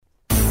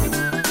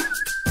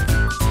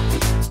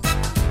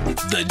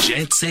The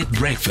Jet Set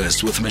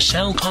Breakfast with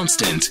Michelle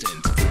Constant.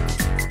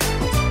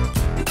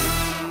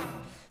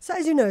 So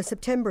as you know,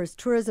 September is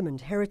Tourism and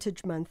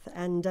Heritage Month,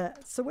 and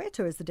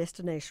Soweto is the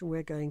destination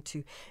we're going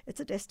to. It's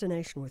a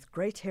destination with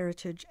great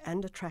heritage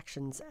and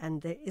attractions,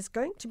 and there is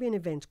going to be an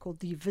event called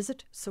the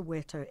Visit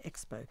Soweto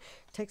Expo. It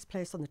takes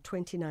place on the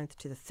 29th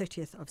to the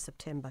 30th of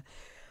September.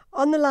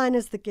 On the line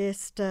is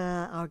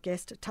our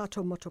guest,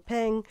 Thato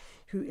Motopeng,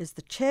 who is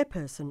the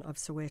chairperson of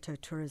Soweto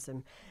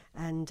Tourism.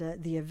 And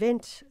the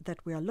event that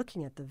we are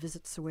looking at, the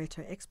Visit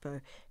Soweto Expo,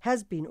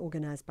 has been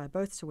organised by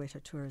both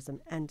Soweto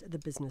Tourism and the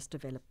Business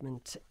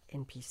Development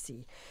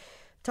NPC.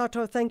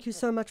 Thato, thank you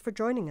so much for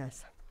joining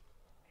us.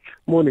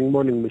 Morning,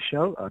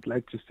 Michelle. I'd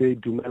like to say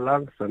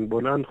Dumelang,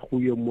 Sanbonan,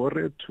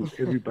 Goeiemorgen to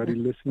everybody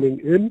listening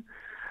in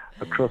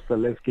across the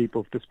landscape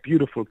of this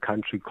beautiful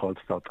country called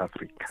South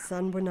Africa.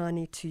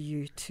 Sanbonani to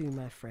you too,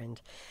 my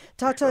friend.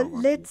 Thato,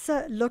 let's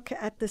look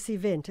at this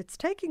event. It's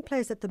taking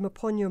place at the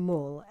Maponyo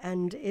Mall,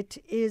 and it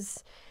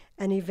is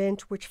an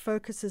event which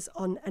focuses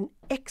on an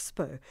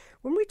expo.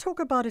 When we talk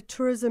about a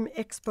tourism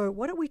expo,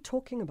 what are we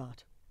talking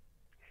about?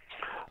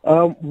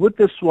 With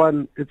this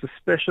one, it's a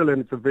special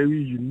and it's a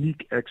very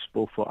unique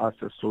expo for us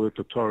as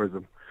Soweto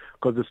Tourism,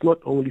 because it's not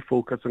only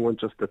focusing on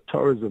just the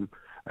tourism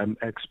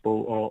expo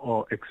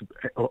or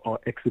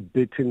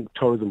exhibiting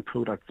tourism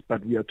products,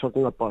 but we are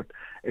talking about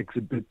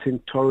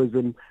exhibiting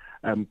tourism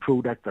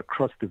products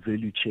across the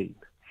value chain.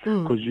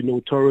 Because,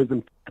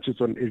 tourism touches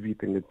on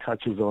everything. It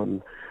touches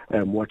on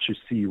what you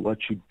see,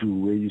 what you do,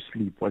 where you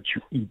sleep, what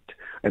you eat,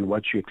 and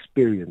what you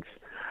experience.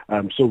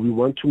 So we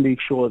want to make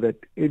sure that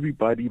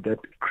everybody that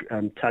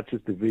touches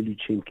the value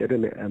chain get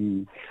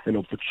an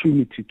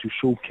opportunity to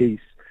showcase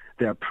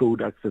their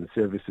products and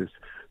services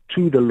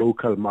to the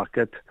local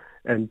market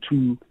and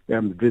to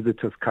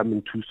visitors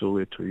coming to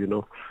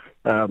Soweto.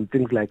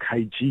 Things like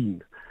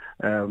hygiene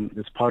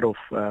is part of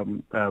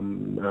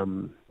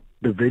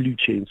the value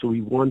chain. So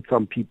we want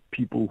some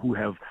people who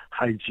have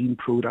hygiene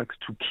products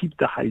to keep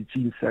the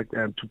hygiene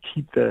sector and to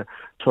keep the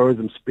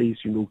tourism space,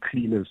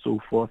 clean and so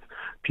forth.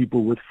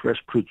 People with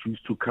fresh produce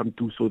to come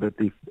through so that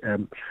they are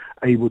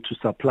able to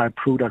supply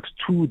products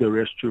to the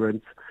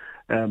restaurants,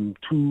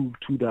 to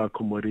the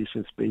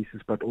accommodation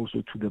spaces, but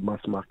also to the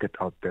mass market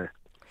out there.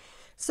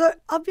 So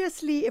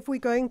obviously, if we're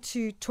going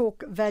to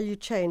talk value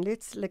chain,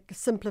 let's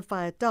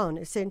simplify it down.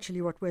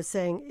 Essentially, what we're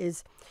saying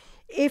is,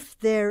 if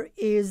there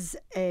is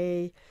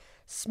a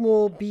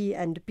small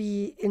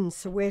B&B in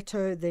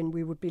Soweto, then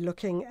we would be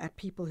looking at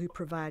people who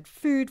provide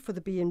food for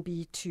the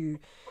B&B to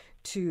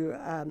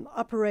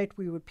operate.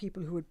 We would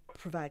people who would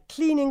provide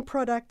cleaning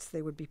products.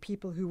 There would be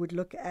people who would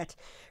look at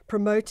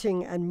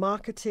promoting and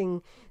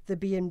marketing the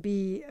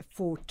B&B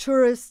for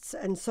tourists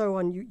and so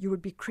on. You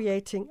would be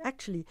creating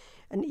actually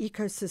an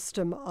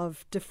ecosystem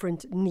of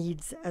different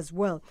needs as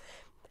well.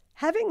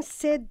 Having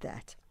said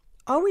that,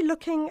 are we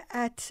looking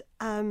at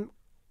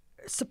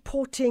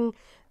supporting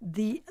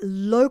the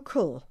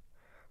local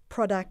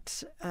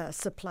product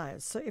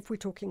suppliers? So if we're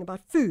talking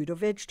about food or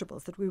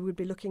vegetables, that we would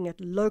be looking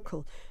at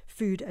local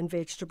food and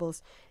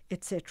vegetables,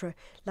 etc.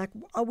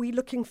 Are we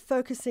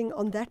focusing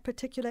on that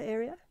particular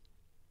area?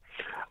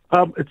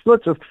 It's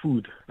not just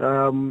food.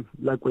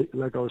 Like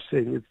I was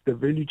saying, it's the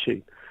value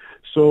chain.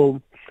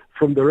 So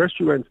from the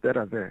restaurants that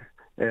are there,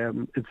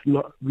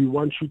 we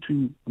want you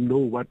to know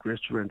what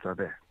restaurants are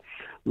there.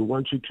 We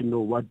want you to know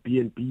what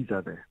B&Bs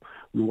are there.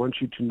 We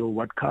want you to know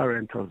what car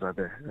rentals are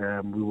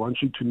there. We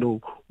want you to know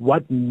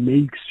what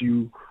makes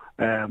you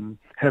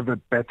have a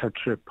better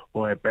trip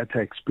or a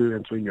better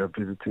experience when you're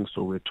visiting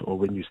Soweto or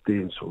when you stay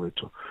in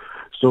Soweto.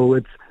 So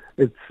it's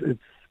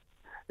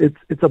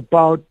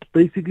about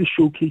basically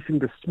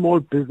showcasing the small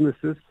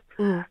businesses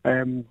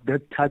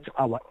that touch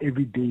our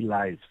everyday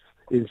lives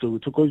in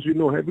Soweto. Because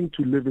having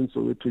to live in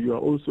Soweto, you are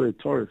also a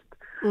tourist.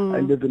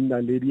 I live in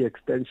Naledi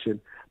Extension,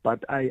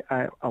 but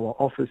our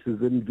office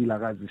is in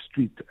Vilakazi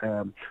Street.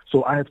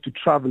 So I have to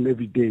travel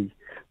every day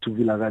to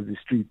Vilakazi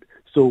Street.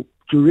 So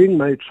during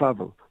my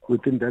travel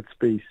within that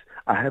space,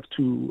 I have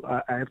to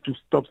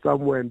stop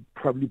somewhere and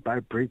probably buy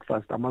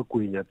breakfast,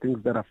 amakwenya,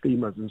 things that are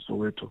famous in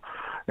Soweto.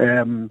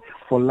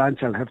 For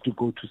lunch, I'll have to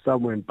go to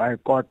somewhere and buy a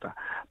kota.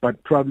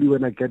 But probably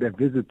when I get a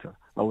visitor,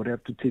 I would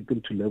have to take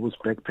them to Levels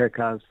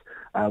Backpackers.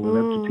 I would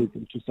have to take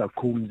them to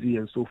Sakumzi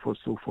and so forth,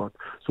 so forth.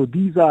 So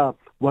these are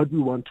what we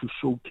want to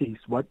showcase,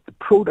 what the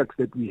products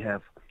that we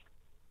have.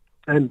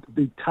 And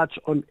they touch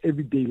on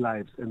everyday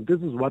lives. And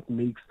this is what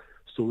makes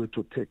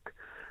Soweto tick.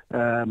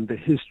 The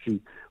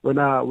history. When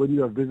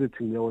you are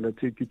visiting me, I want to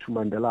take you to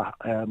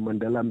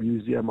Mandela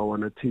Museum. I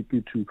want to take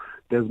you to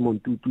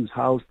Desmond Tutu's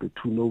house, the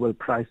 2 Nobel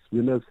Prize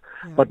winners.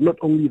 Yeah. But not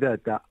only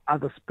that, there are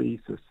other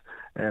spaces.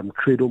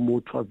 Credo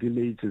Motor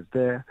Village is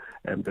there.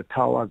 The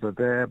towers are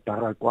there.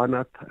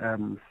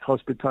 Baragwanath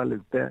Hospital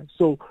is there.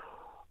 So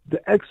the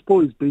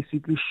expo is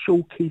basically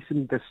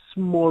showcasing the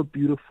small,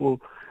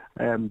 beautiful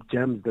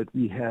gems that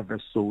we have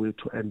as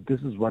Soweto, and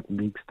this is what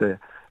makes the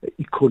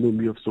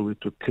economy of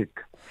Soweto tick.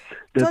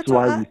 That's Toto,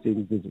 why we're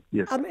saying visit.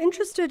 Yes. I'm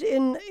interested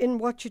in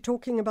what you're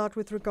talking about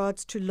with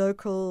regards to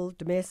local,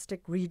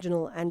 domestic,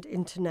 regional and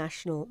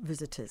international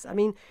visitors. I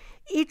mean,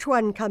 each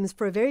one comes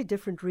for a very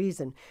different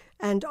reason.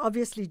 And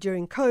obviously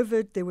during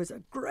COVID, there was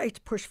a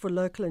great push for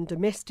local and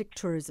domestic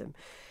tourism.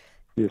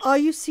 Yes. Are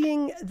you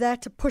seeing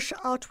that push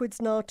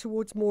outwards now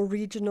towards more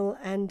regional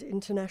and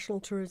international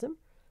tourism?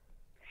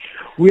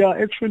 We are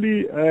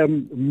actually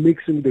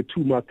mixing the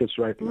two markets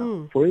right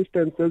now. For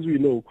instance, as we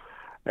know,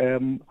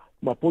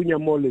 Maponya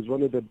Mall is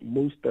one of the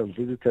most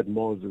visited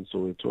malls in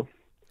Soweto.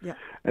 Yeah.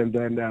 And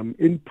then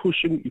in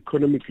pushing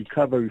economic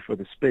recovery for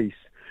the space,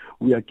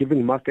 we are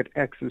giving market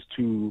access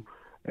to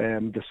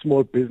the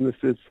small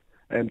businesses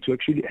and to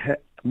actually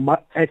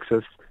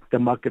access the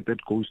market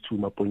that goes to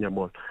Maponya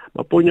Mall.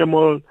 Maponya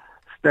Mall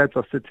stats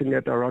are sitting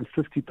at around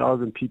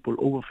 50,000 people,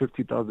 over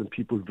 50,000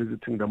 people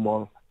visiting the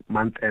mall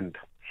month end.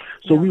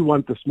 So we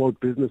want the small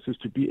businesses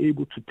to be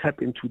able to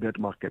tap into that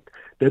market.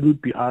 That would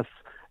be us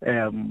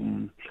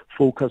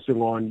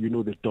focusing on,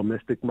 the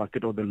domestic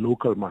market or the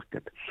local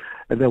market.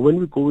 And then when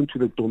we go into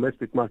the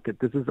domestic market,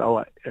 this is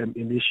our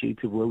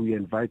initiative where we are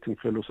inviting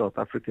fellow South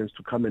Africans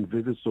to come and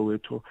visit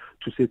Soweto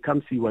to say,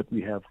 come see what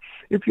we have.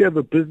 If you have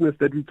a business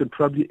that we can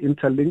probably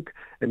interlink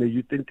and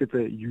you think it's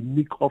a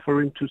unique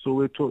offering to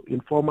Soweto,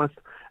 inform us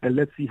and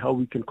let's see how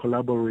we can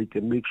collaborate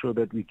and make sure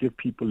that we give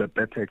people a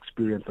better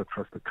experience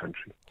across the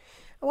country.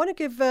 I want to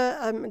give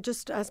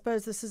I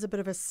suppose this is a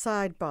bit of a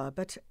sidebar,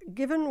 but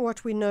given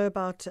what we know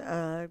about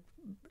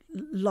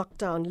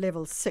lockdown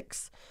level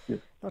 6,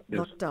 not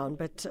lockdown,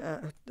 but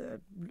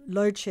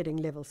load shedding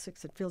level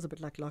 6, it feels a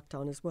bit like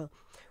lockdown as well.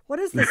 What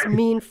does this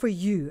mean for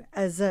you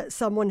as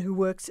someone who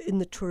works in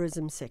the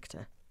tourism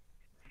sector?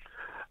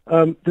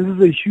 This is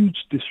a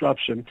huge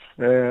disruption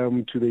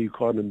to the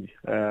economy.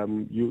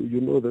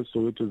 You know that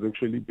Soweto has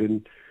actually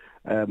been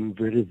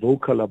very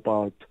vocal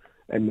about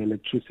an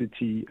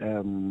electricity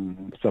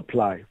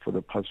supply for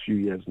the past few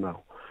years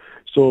now.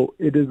 So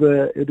it is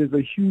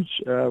a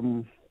huge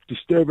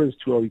disturbance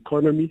to our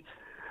economy.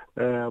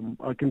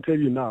 I can tell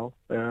you now,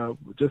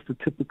 just a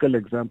typical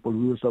example,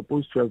 we were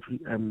supposed to have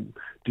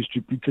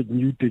distributed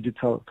new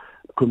digital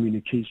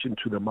communication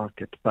to the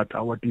market, but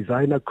our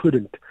designer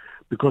couldn't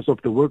because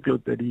of the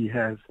workload that he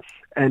has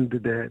and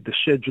the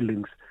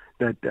schedulings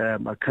that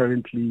are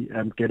currently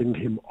getting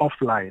him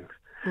offline.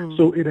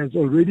 So it has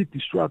already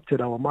disrupted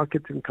our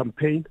marketing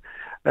campaign.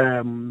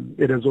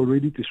 It has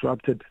already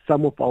disrupted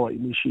some of our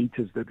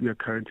initiatives that we are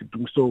currently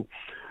doing. So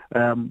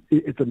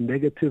it's a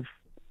negative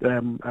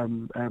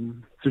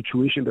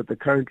situation that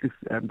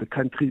the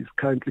country is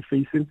currently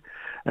facing,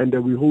 and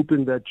we're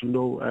hoping that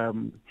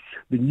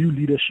the new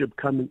leadership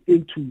coming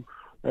into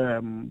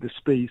the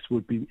space will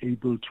be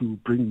able to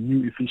bring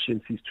new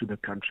efficiencies to the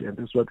country, and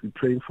that's what we're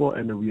praying for,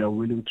 and we are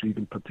willing to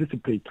even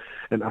participate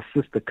and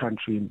assist the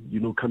country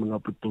in coming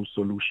up with those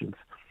solutions.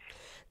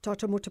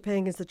 Toto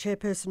Mutapeng is the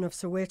chairperson of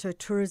Soweto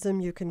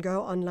Tourism. You can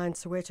go online,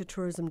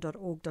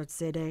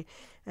 sowetotourism.org.za,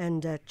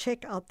 and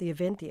check out the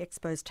event. The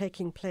expo is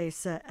taking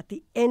place at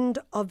the end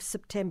of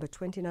September,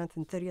 29th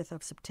and 30th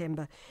of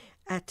September,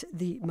 at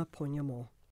the Maponya Mall.